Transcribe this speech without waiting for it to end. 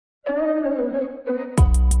This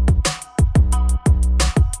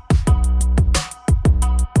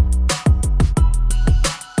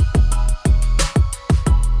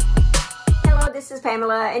is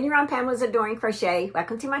Pamela, and you're on Pamela's Adoring Crochet.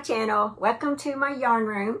 Welcome to my channel. Welcome to my yarn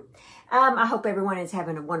room. I hope everyone is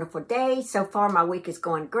having a wonderful day. So far, my week is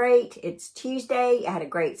going great. It's Tuesday. I had a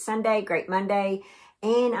great Sunday, great Monday,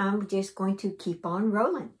 and I'm just going to keep on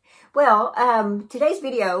rolling. Well, today's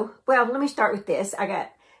video, well, let me start with this.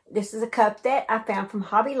 This is a cup that I found from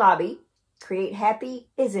Hobby Lobby. Create Happy.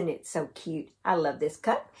 Isn't it so cute? I love this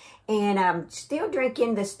cup. And I'm still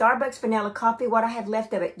drinking the Starbucks vanilla coffee, what I have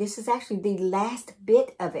left of it. This is actually the last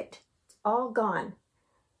bit of it. It's all gone.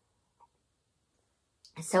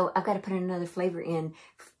 So I've got to put another flavor in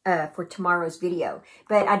for tomorrow's video.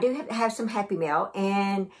 But I do have some Happy Mail,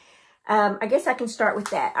 and I guess I can start with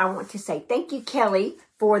that. I want to say thank you, Kelly,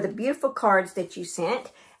 for the beautiful cards that you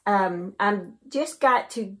sent. I'm just got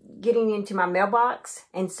to getting into my mailbox,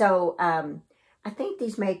 and so I think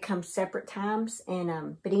these may come separate times,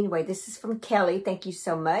 and but anyway, this is from Kelly. Thank you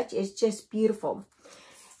so much. It's just beautiful.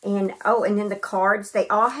 And oh, and then the cards, they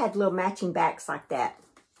all had little matching backs like that.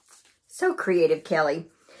 So creative, Kelly.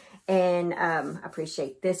 And I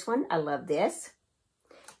appreciate this one. I love this.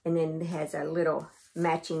 And then it has a little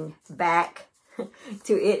matching back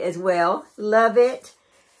to it as well. Love it.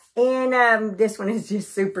 And this one is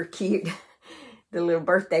just super cute. The little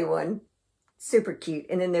birthday one. Super cute.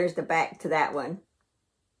 And then there's the back to that one.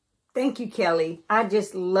 Thank you, Kelly. I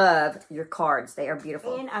just love your cards. They are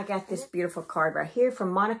beautiful. And I got this beautiful card right here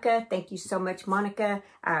from Monica. Thank you so much, Monica.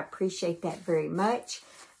 I appreciate that very much.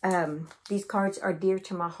 These cards are dear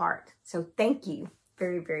to my heart. So thank you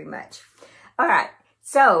very, very much. All right.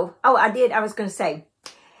 So, oh, I was going to say,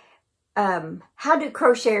 how do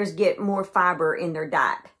crocheters get more fiber in their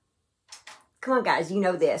diet? Come on, guys, you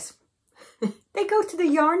know this. They go to the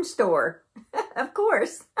yarn store, of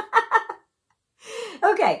course.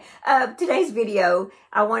 Okay, today's video,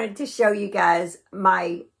 I wanted to show you guys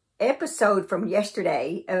my episode from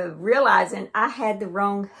yesterday of realizing I had the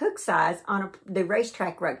wrong hook size on the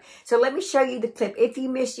racetrack rug. So let me show you the clip. If you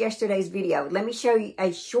missed yesterday's video, let me show you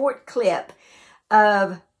a short clip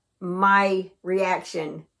of my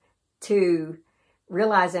reaction to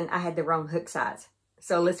realizing I had the wrong hook size.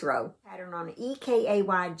 So let's roll. Pattern on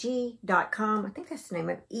ekayg.com. I think that's the name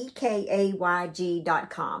of it.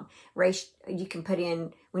 ekayg.com. You can put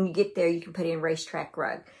in, when you get there, you can put in racetrack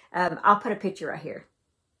rug. I'll put a picture right here.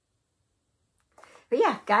 But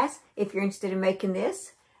yeah, guys, if you're interested in making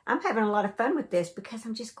this, I'm having a lot of fun with this because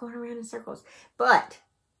I'm just going around in circles. But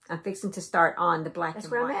I'm fixing to start on the black and white.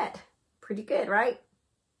 That's where I'm at. Pretty good, right?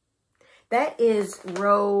 That is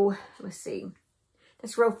row, let's see.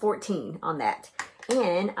 That's row 14 on that.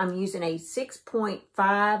 And I'm using a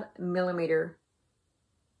 6.5 millimeter.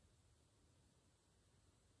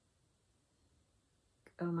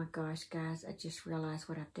 Oh my gosh, guys, I just realized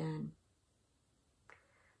what I've done.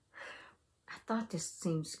 I thought this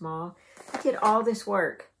seemed small. I did all this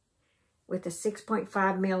work with a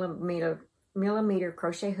 6.5 millimeter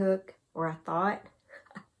crochet hook, or I thought.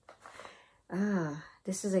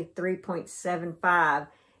 This is a 3.75.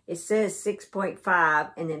 It says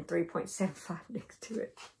 6.5 and then 3.75 next to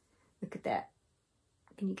it. Look at that.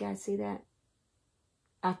 Can you guys see that?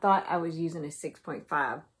 I thought I was using a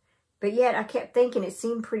 6.5. But yet I kept thinking it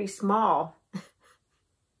seemed pretty small.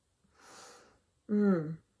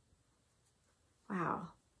 Wow.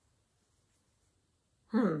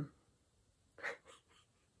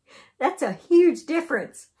 That's a huge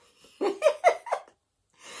difference.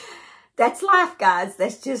 That's life, guys.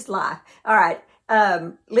 That's just life. All right.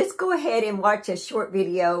 Let's go ahead and watch a short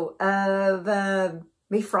video of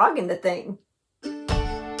me frogging the thing.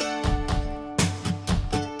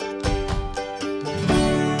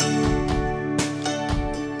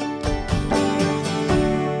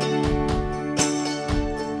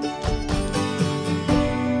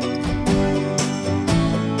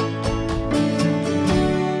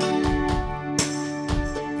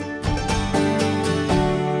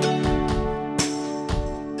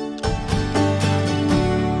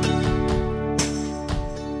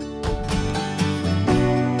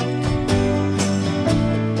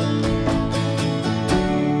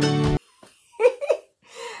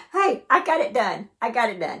 I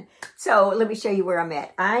got it done. So let me show you where I'm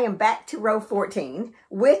at. I am back to row 14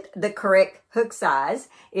 with the correct hook size.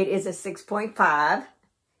 It is a 6.5.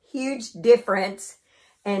 Huge difference.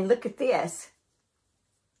 And look at this.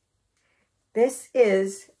 This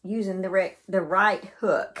is using the right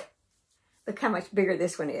hook. Look how much bigger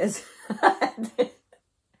this one is.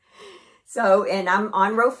 So, and I'm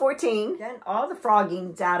on row 14. Done all the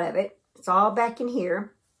froggings out of it. It's all back in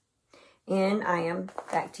here. And I am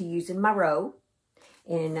back to using my row.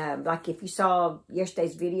 And like if you saw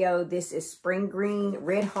yesterday's video, this is spring green,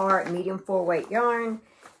 red heart, medium 4-weight yarn.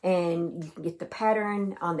 And you can get the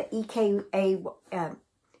pattern on the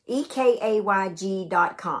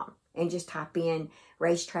ekayg.com. And just type in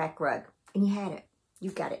racetrack rug. And you had it. You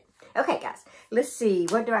got it. Okay, guys. Let's see.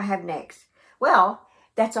 What do I have next? Well,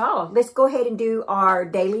 that's all. Let's go ahead and do our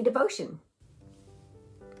daily devotion.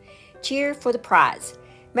 Cheer for the prize.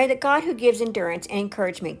 May the God who gives endurance and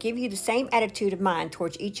encouragement give you the same attitude of mind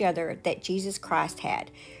towards each other that Jesus Christ had.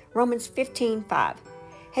 Romans 15:5.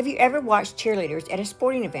 Have you ever watched cheerleaders at a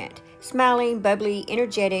sporting event? Smiling, bubbly,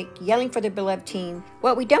 energetic, yelling for their beloved team.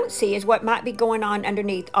 What we don't see is what might be going on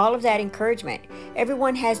underneath all of that encouragement.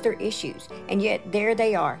 Everyone has their issues, and yet there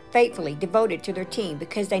they are, faithfully devoted to their team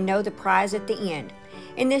because they know the prize at the end.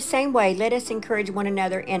 In this same way, let us encourage one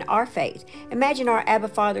another in our faith. Imagine our Abba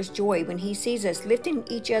Father's joy when He sees us lifting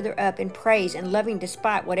each other up in praise and loving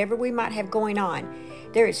despite whatever we might have going on.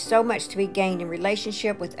 There is so much to be gained in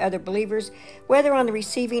relationship with other believers, whether on the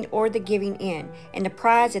receiving or the giving end, and the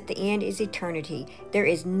prize at the end is eternity. There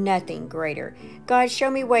is nothing greater. God,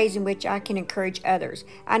 show me ways in which I can encourage others.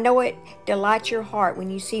 I know it delights your heart when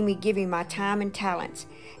you see me giving my time and talents,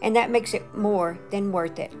 and that makes it more than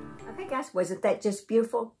worth it. Okay, guys, wasn't that just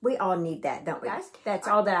beautiful? We all need that, don't we, guys? That's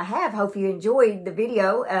all that I have. Hope you enjoyed the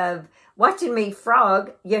video of watching me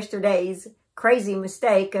frog yesterday's crazy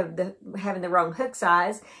mistake of having the wrong hook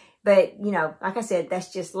size. But, you know, like I said,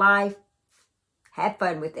 that's just life. Have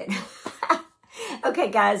fun with it.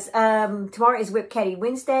 Okay, guys, tomorrow is Whip Caddy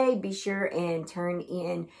Wednesday. Be sure and turn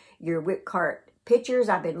in your whip cart pictures.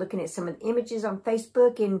 I've been looking at some of the images on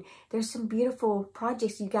Facebook, and there's some beautiful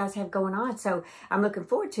projects you guys have going on. So I'm looking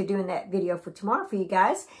forward to doing that video for tomorrow for you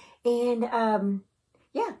guys. And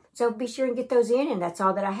yeah, so be sure and get those in, and that's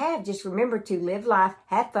all that I have. Just remember to live life,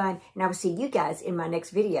 have fun, and I will see you guys in my next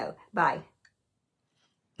video. Bye.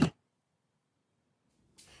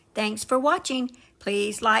 Thanks for watching.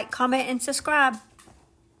 Please like, comment, and subscribe.